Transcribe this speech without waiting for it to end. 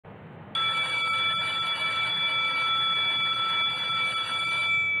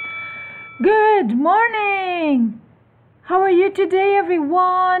Good morning! How are you today,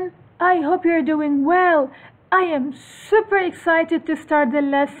 everyone? I hope you're doing well. I am super excited to start the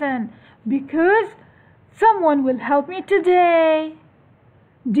lesson because someone will help me today.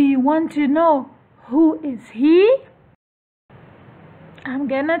 Do you want to know who is he? I'm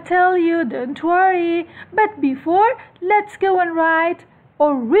gonna tell you, don't worry. But before, let's go and write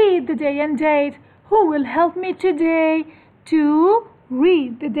or read the day and date. Who will help me today to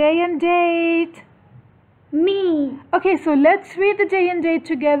read the day and date? Me. Okay, so let's read the day and date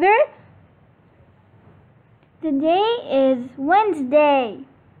together. The day is Wednesday.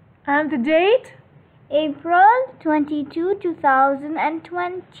 And the date? April 22,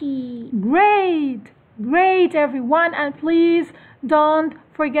 2020. Great, everyone. And please don't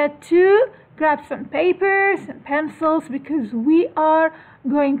forget to grab some papers and pencils because we are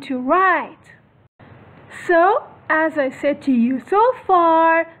going to write. So, as I said to you so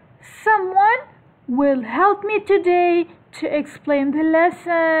far, someone will help me today to explain the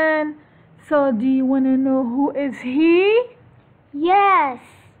lesson. So, do you want to know who is he? Yes.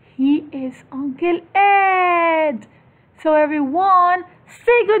 He is Uncle Ed. So, everyone,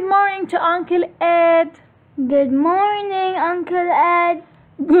 say good morning to Uncle Ed. Good morning, Uncle Ed.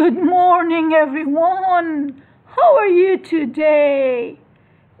 Good morning, everyone. How are you today?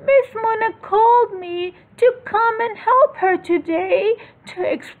 Miss Mona called me to come and help her today to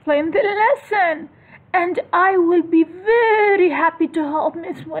explain the lesson. And I will be very happy to help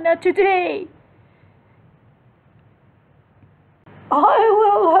Miss Mona today. I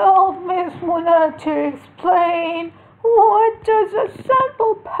will help Miss Mona to explain what does a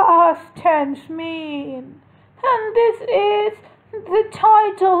simple past tense mean. And this is the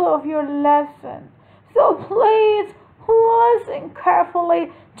title of your lesson. So please listen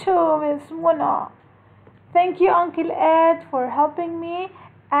carefully to Miss Mona. Thank you, Uncle Ed, for helping me.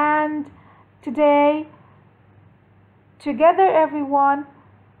 And today, together, everyone,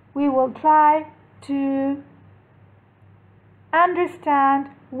 we will try to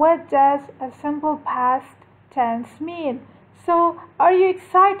understand what does a simple past tense mean. So, are you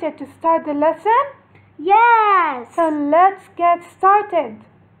excited to start the lesson? Yes. So let's get started.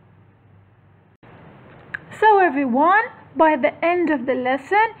 So everyone, by the end of the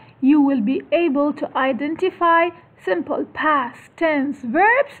lesson, you will be able to identify simple past tense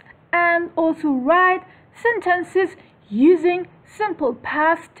verbs and also write sentences using simple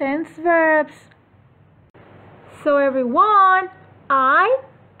past tense verbs. So everyone, I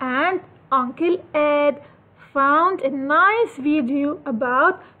and Uncle Ed found a nice video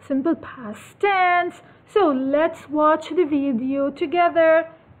about simple past tense. So let's watch the video together.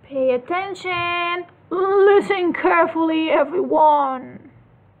 Pay attention. Listen carefully, everyone.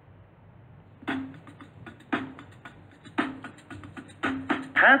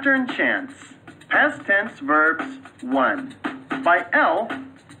 Pattern Chants. Past Tense Verbs 1 by Elf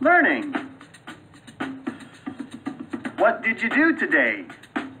Learning. What did you do today?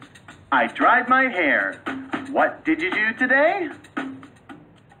 I dried my hair. What did you do today?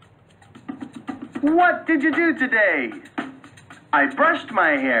 What did you do today? I brushed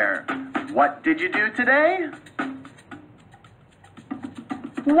my hair. What did you do today?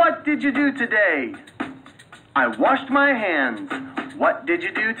 What did you do today? I washed my hands. What did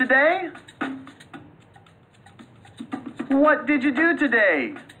you do today? What did you do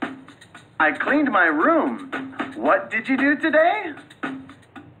today? I cleaned my room. What did you do today?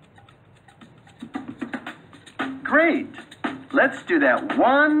 Great. Let's do that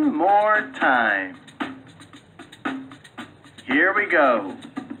one more time. Here we go.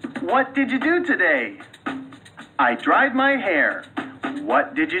 What did you do today? I dried my hair.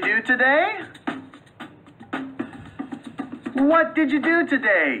 What did you do today? What did you do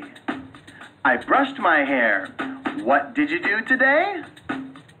today? I brushed my hair. What did you do today?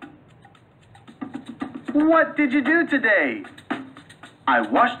 What did you do today? I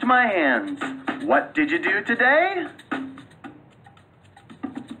washed my hands. What did you do today?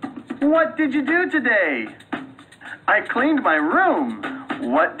 What did you do today? I cleaned my room.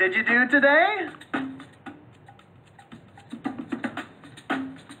 What did you do today?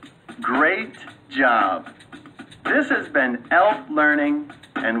 Great job. This has been Elf Learning,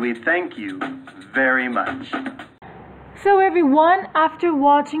 and we thank you very much. So everyone, after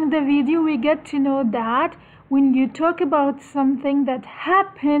watching the video, we get to know that when you talk about something that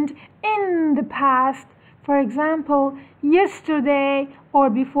happened in the past, for example, yesterday or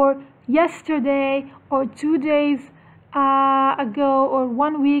before yesterday or 2 days ago or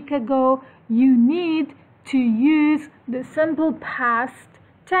 1 week ago, you need to use the simple past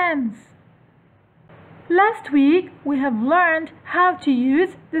tense. Last week we have learned how to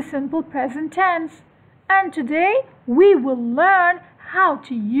use the simple present tense, and today we will learn how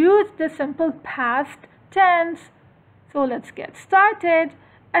to use the simple past tense. So let's get started.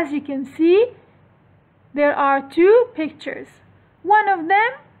 As you can see, there are two pictures. One of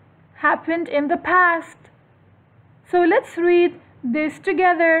them happened in the past. So let's read this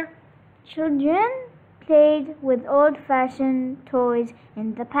together. Children played with old-fashioned toys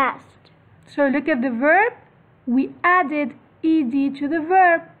in the past. So look at the verb. We added ed to the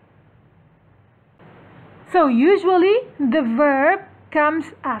verb. So usually the verb comes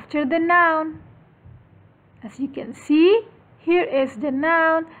after the noun. As you can see, here is the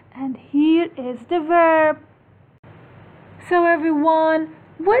noun and here is the verb. So everyone,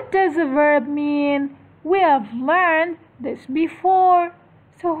 what does a verb mean? We have learned this before.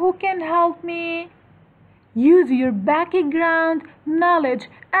 So who can help me? Use your background knowledge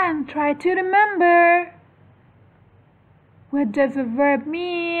and try to remember. What does a verb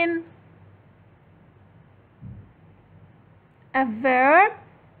mean? A verb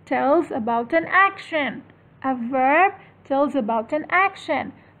tells about an action. A verb tells about an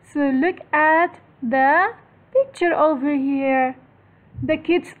action. So look at the picture over here. The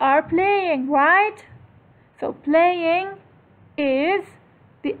kids are playing, right? So playing is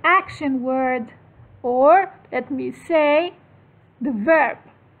the action word, or let me say the verb.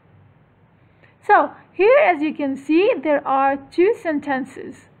 So here, as you can see, there are two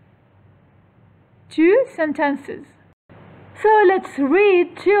sentences. Two sentences. So let's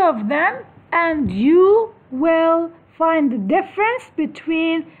read two of them and you will find the difference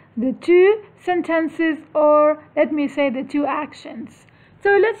between the two sentences, or let me say the two actions.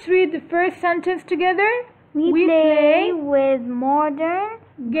 So let's read the first sentence together. We play with modern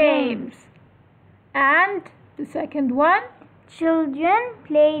games. And the second one. Children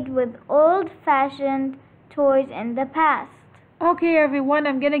played with old-fashioned toys in the past. Okay everyone,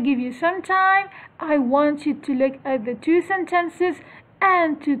 I'm gonna give you some time. I want you to look at the two sentences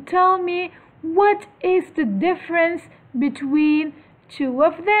and to tell me what is the difference between two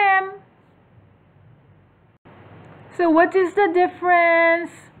of them. So what is the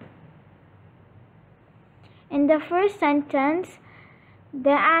difference? In the first sentence,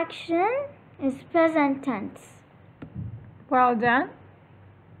 the action is present tense. Well done.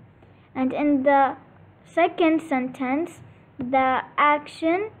 And in the second sentence, the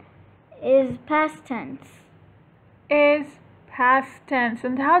action is past tense. Is past tense.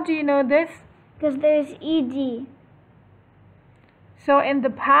 And how do you know this? Because there is ed. So in the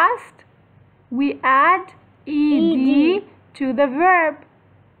past, we add ed to the verb.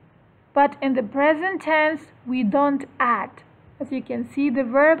 But in the present tense, we don't add. As you can see, the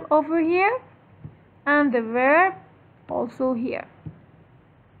verb over here and the verb also here.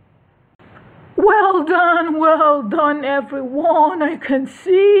 Well done everyone. I can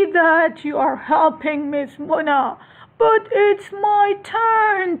see that you are helping Miss Mona. But it's my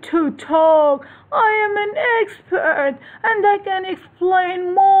turn to talk. I am an expert and I can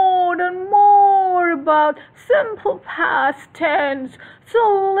explain more and more about simple past tense.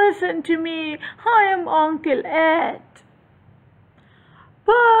 So listen to me. I am Uncle Ed.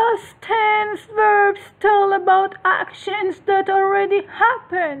 Past tense verbs tell about actions that already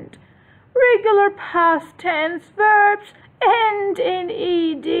happened. Regular past tense verbs end in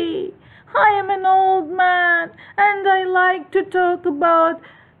ed. I am an old man and I like to talk about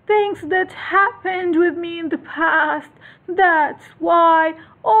things that happened with me in the past. That's why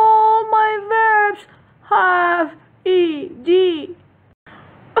all my verbs have ed.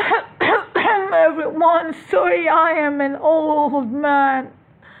 Everyone, sorry, I am an old man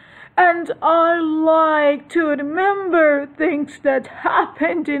and I like to remember things that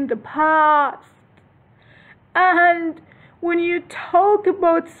happened in the past. And when you talk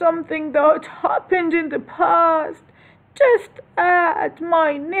about something that happened in the past, just add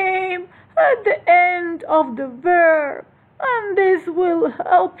my name at the end of the verb, and this will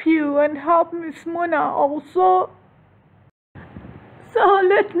help you and help Miss Mona also. So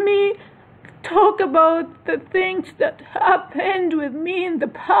let me talk about the things that happened with me in the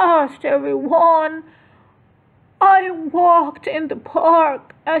past, everyone. I walked in the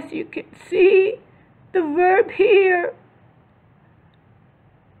park, as you can see, the verb here.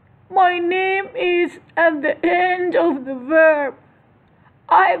 My name is at the end of the verb.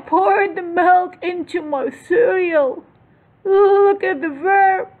 I poured the milk into my cereal. Look at the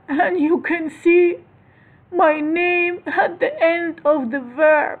verb and you can see my name at the end of the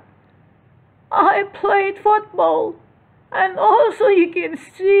verb. I played football and also you can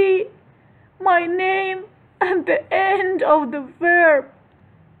see my name at the end of the verb.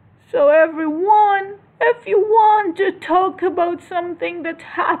 So everyone, if you want to talk about something that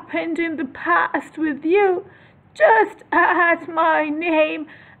happened in the past with you, just add my name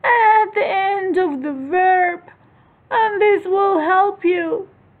at the end of the verb, and this will help you.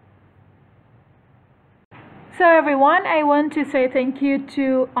 So everyone, I want to say thank you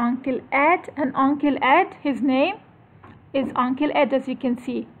to Uncle Ed. And Uncle Ed, his name is Uncle Ed, as you can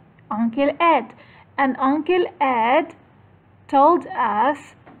see. Uncle Ed. And Uncle Ed told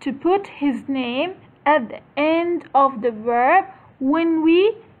us to put his name at the end of the verb when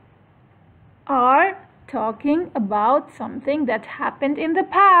we are talking about something that happened in the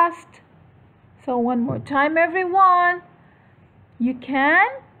past. So one more time, everyone. You can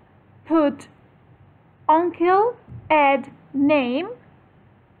put Uncle Ed's name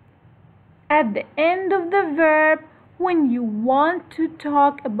at the end of the verb when you want to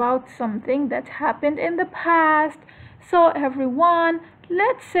talk about something that happened in the past. So everyone,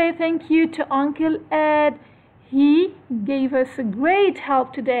 let's say thank you to Uncle Ed. He gave us a great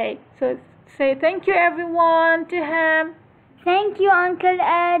help today. So say thank you everyone to him. Thank you, Uncle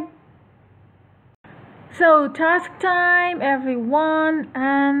Ed. So task time everyone,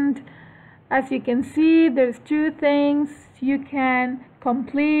 and as you can see there's 2 things you can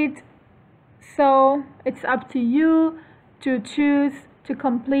complete. So it's up to you to choose to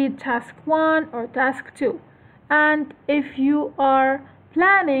complete task 1 or task 2. And if you are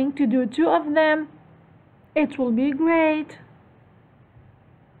planning to do 2 of them, it will be great.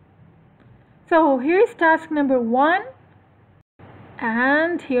 So here's task number 1.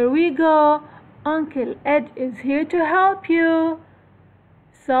 And here we go. Uncle Ed is here to help you.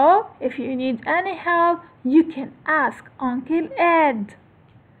 So if you need any help, you can ask Uncle Ed.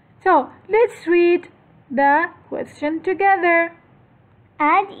 So let's read the question together.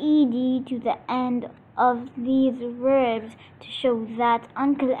 Add ed to the end of these verbs to show that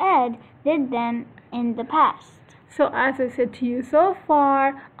Uncle Ed did them in the past. So as I said to you so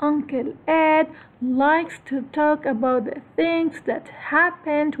far, Uncle Ed likes to talk about the things that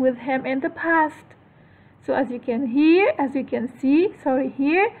happened with him in the past. So as you can see,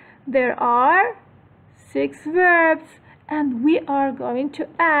 here there are 6 verbs, and we are going to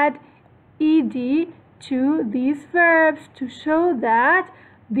add ed to these verbs to show that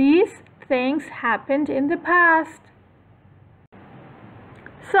these things happened in the past.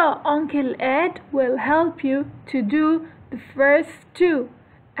 So Uncle Ed will help you to do the first 2,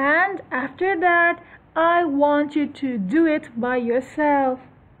 and after that I want you to do it by yourself.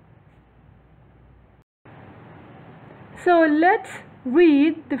 So let's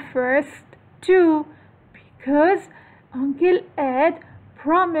read the first 2 because Uncle Ed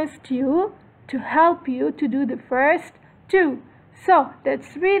promised you to help you to do the first 2. So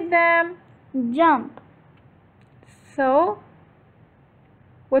let's read them. Jump. So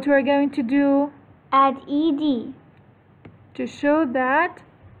what we're going to do, Add ed to show that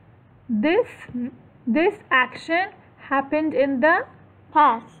this action happened in the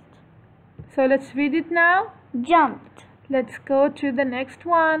past. So let's read it now. Jumped. Let's go to the next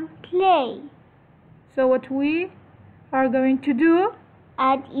one. Play. So what we are going to do,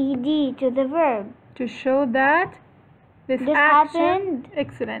 Add ed to the verb. to show that this action happened.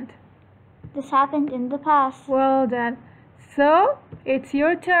 Excellent. This happened in the past. Well done. So it's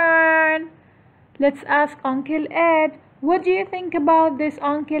your turn. Let's ask Uncle Ed. What do you think about this,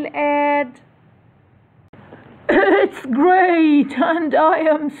 Uncle Ed? It's great, and I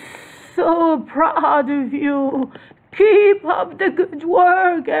am so proud of you. Keep up the good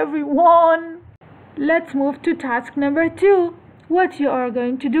work, everyone. Let's move to task number 2. What you are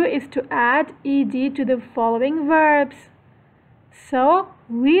going to do is to add ed to the following verbs. So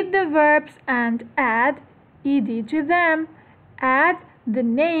read the verbs and add ed to them. Add the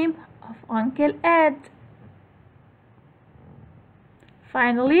name of Uncle Ed.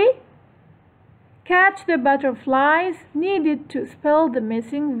 Finally, catch the butterflies needed to spell the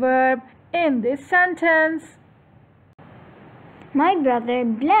missing verb in this sentence. My brother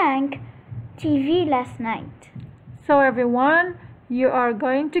blank TV last night. So everyone, you are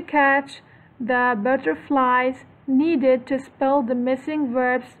going to catch the butterflies needed to spell the missing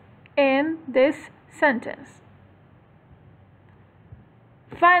verbs in this sentence.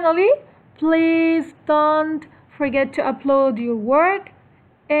 Finally, please don't forget to upload your work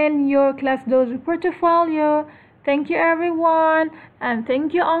in your ClassDojo portfolio. Thank you everyone, and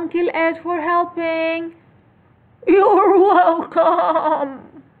thank you Uncle Ed for helping. You're welcome.